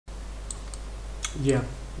Yeah,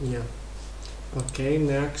 yeah. Okay,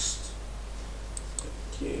 next.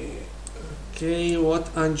 Okay, okay,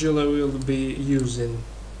 what Angela will be using?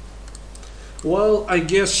 Well, I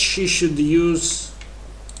guess she should use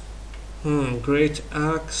great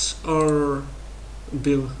axe or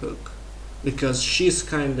bill hook, because she's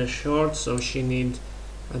kinda short, so she need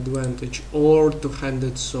advantage, or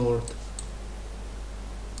two-handed sword.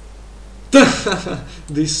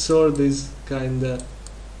 This sword is kinda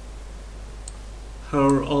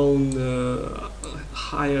her own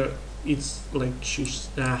higher. It's like she's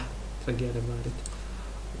forget about it.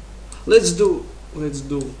 Let's do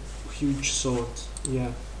huge sword.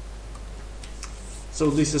 Yeah. So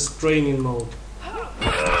this is training mode.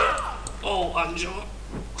 Oh, Angela,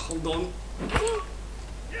 hold on.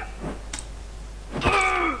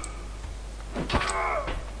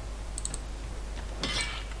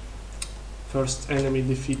 First enemy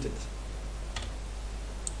defeated.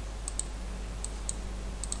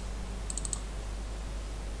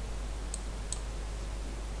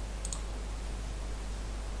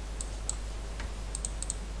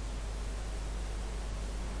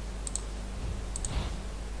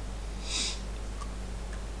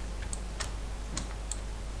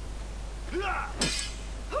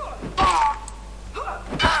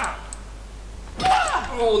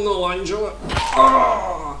 Oh no, Angela!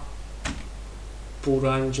 Ah! Poor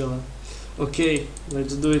Angela. Okay,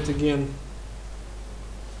 let's do it again.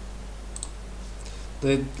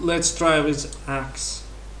 Let's try with axe.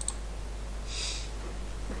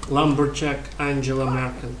 Lumberjack Angela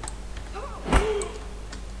Merkel.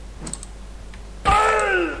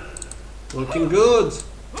 Looking good.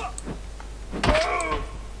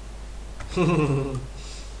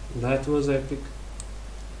 That was epic.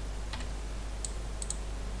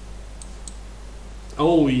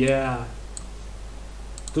 Oh yeah.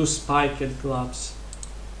 2 spiked clubs.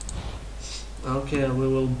 Okay, we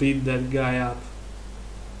will beat that guy up.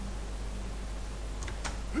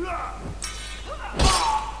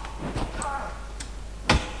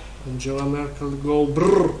 Angela Merkel, go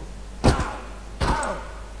brrr.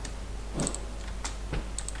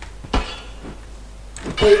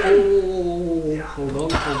 Oh,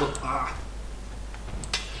 hold on. Ah.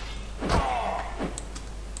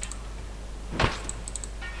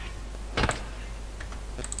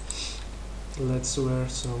 Let's wear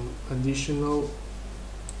some additional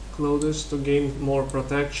clothes to gain more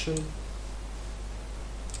protection.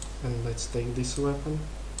 And let's take this weapon.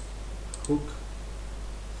 Hook.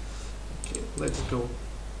 Okay, let's go.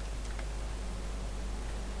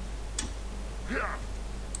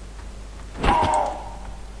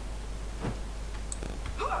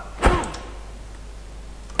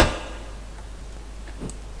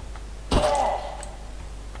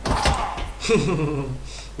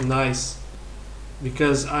 Nice.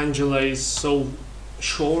 Because Angela is so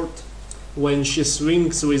short, when she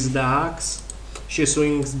swings with the axe, she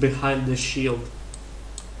swings behind the shield.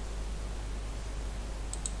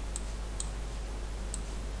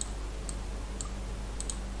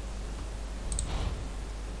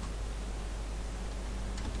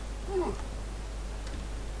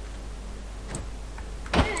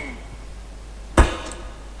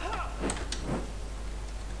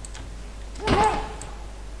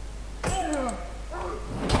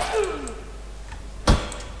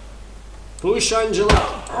 Push,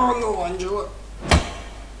 Angela! Oh no, Angela!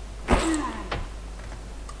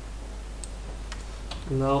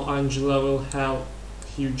 Now Angela will have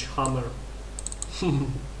huge hammer.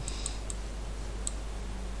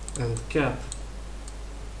 And cap.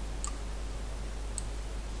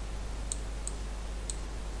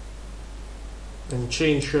 And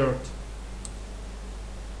chain shirt.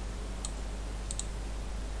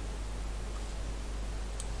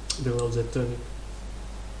 Below the tunic.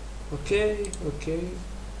 Okay, okay.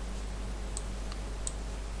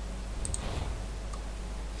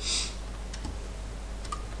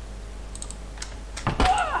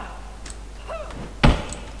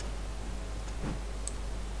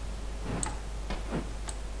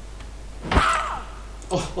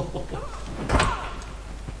 Oh,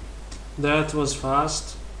 that was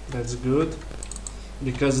fast. That's good.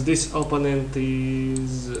 Because this opponent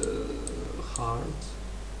is hard.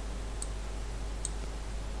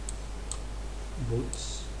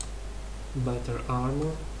 Boots, better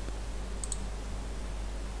armor,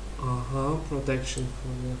 protection for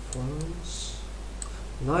the forearms.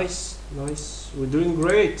 Nice, nice, we're doing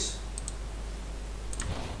great.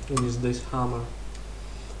 With this hammer.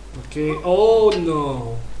 Okay, oh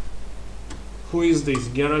no, who is this?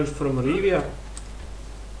 Geralt from Rivia?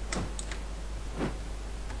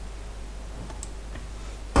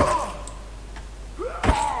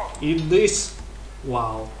 Eat this.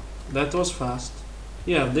 Wow, that was fast.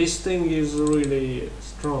 Yeah, this thing is really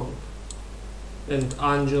strong. And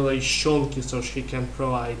Angela is chunky, so she can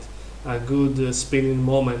provide a good spinning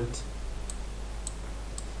moment.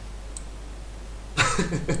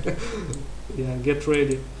 Yeah, get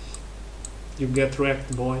ready. You get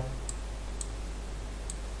wrecked, boy.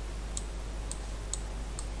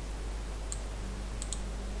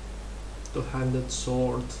 Two-handed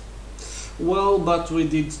sword. Well, but we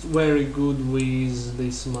did very good with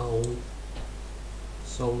this mount.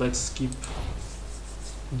 So let's keep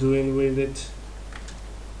doing with it.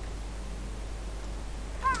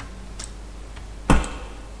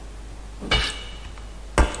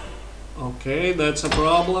 Okay, that's a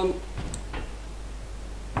problem.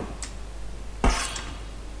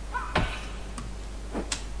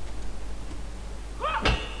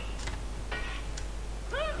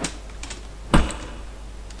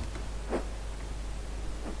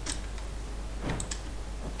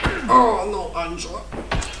 Oh no, Angela.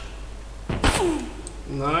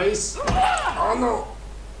 Nice. Oh no.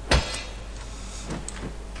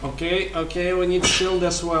 Okay, okay, we need shield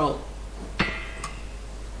as well.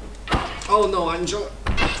 Oh no, Angela.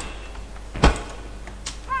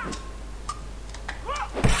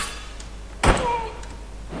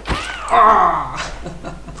 Ah!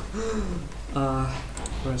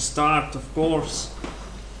 Restart, of course.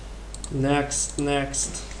 Next.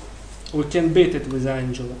 We can beat it with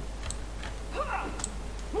Angela.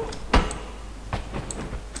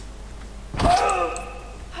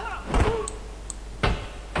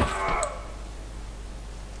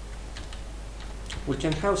 We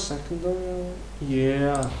can have secondary.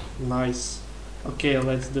 Yeah, nice. Okay,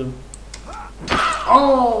 let's do.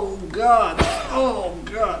 Oh god! Oh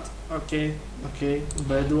god! Okay,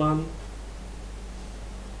 bad one.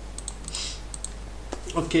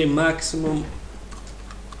 Okay, maximum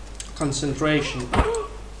concentration.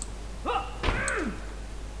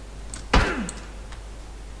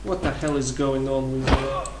 What the hell is going on with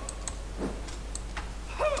you?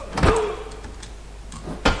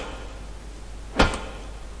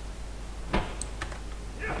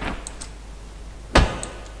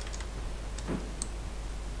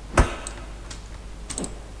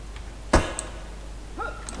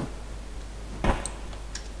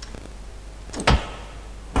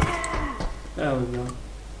 There we go.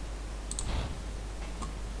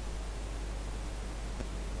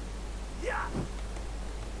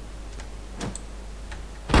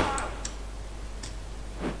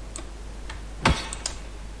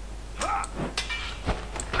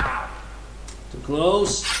 Too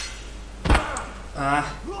close.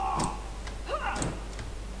 Ah.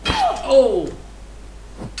 Oh!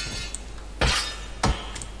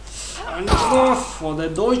 And off for the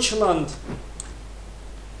Deutschland.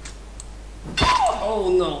 Oh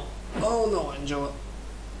no, Angela.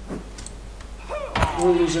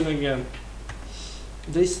 We're losing again.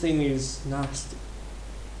 This thing is nasty.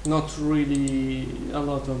 Not really a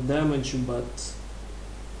lot of damage, but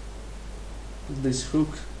this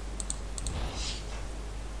hook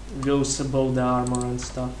goes above the armor and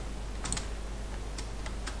stuff.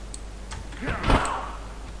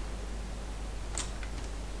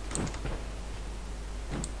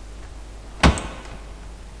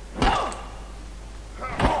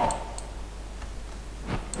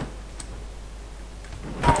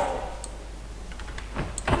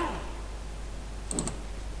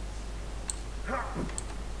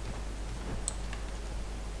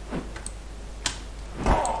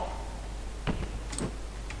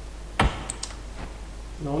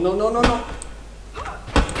 No.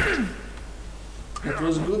 That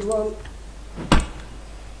was a good one.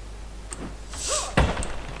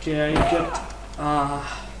 Okay, I get...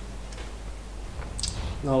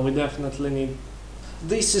 No, we definitely need...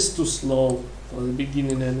 This is too slow for the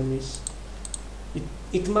beginning enemies.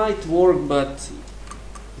 It might work, but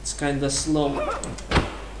it's kinda slow.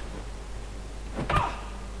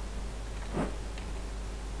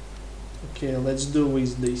 Okay, let's do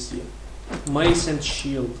with this here. Mace and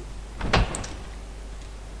shield.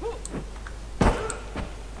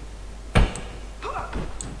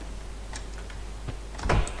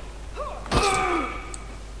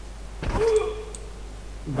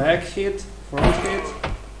 Back hit, front hit.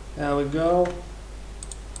 There we go.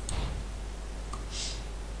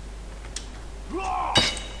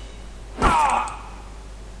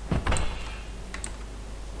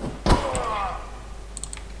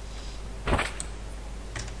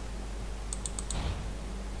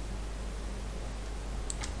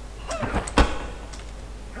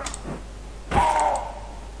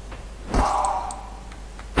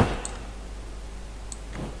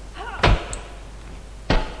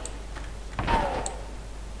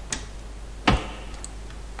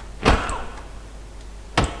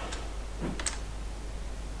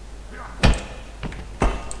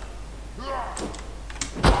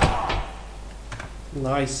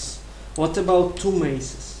 Nice. What about 2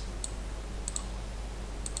 maces?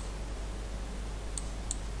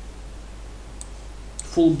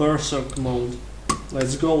 Full berserk mode.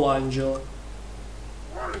 Let's go, Angela.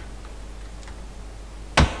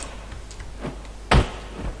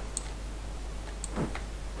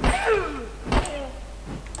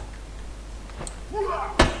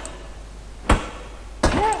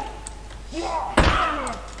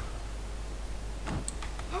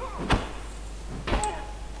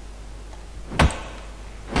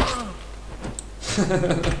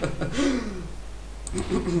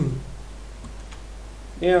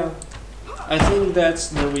 Yeah, I think that's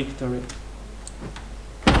the victory.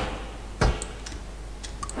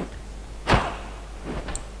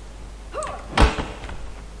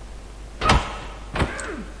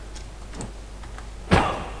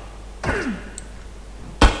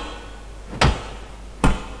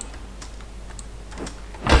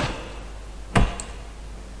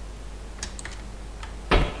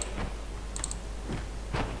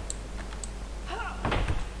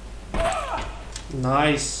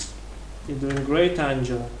 Nice. You're doing great,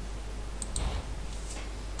 Angela.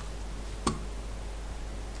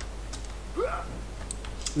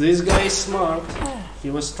 This guy is smart. He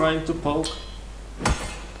was trying to poke.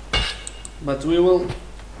 But we will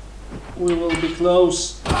be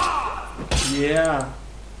close. Yeah.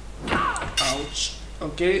 Ouch.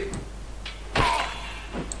 Okay.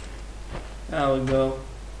 There we go.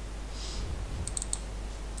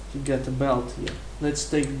 You get a belt here. Let's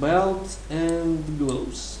take belt and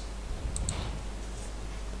gloves.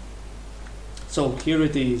 So here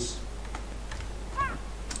it is.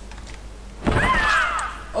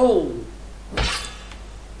 Oh!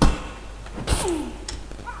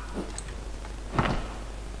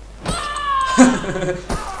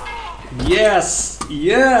 Yes!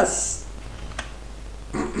 Yes!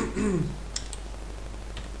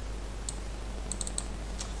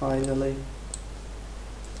 Finally.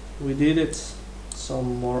 We did it.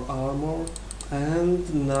 Some more armor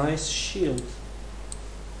and nice shield.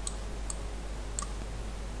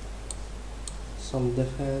 Some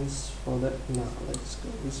defense for that. Now let's go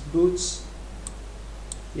with boots.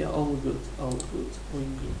 Yeah, all good, all good, all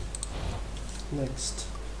good. Next.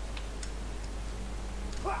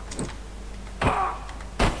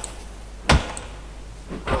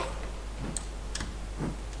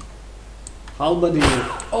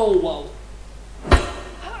 Halberdier. Oh wow.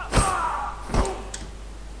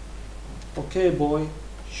 Okay, boy,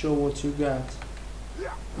 show what you got.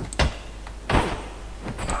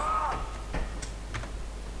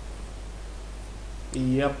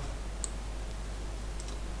 Yep,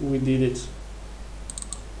 we did it.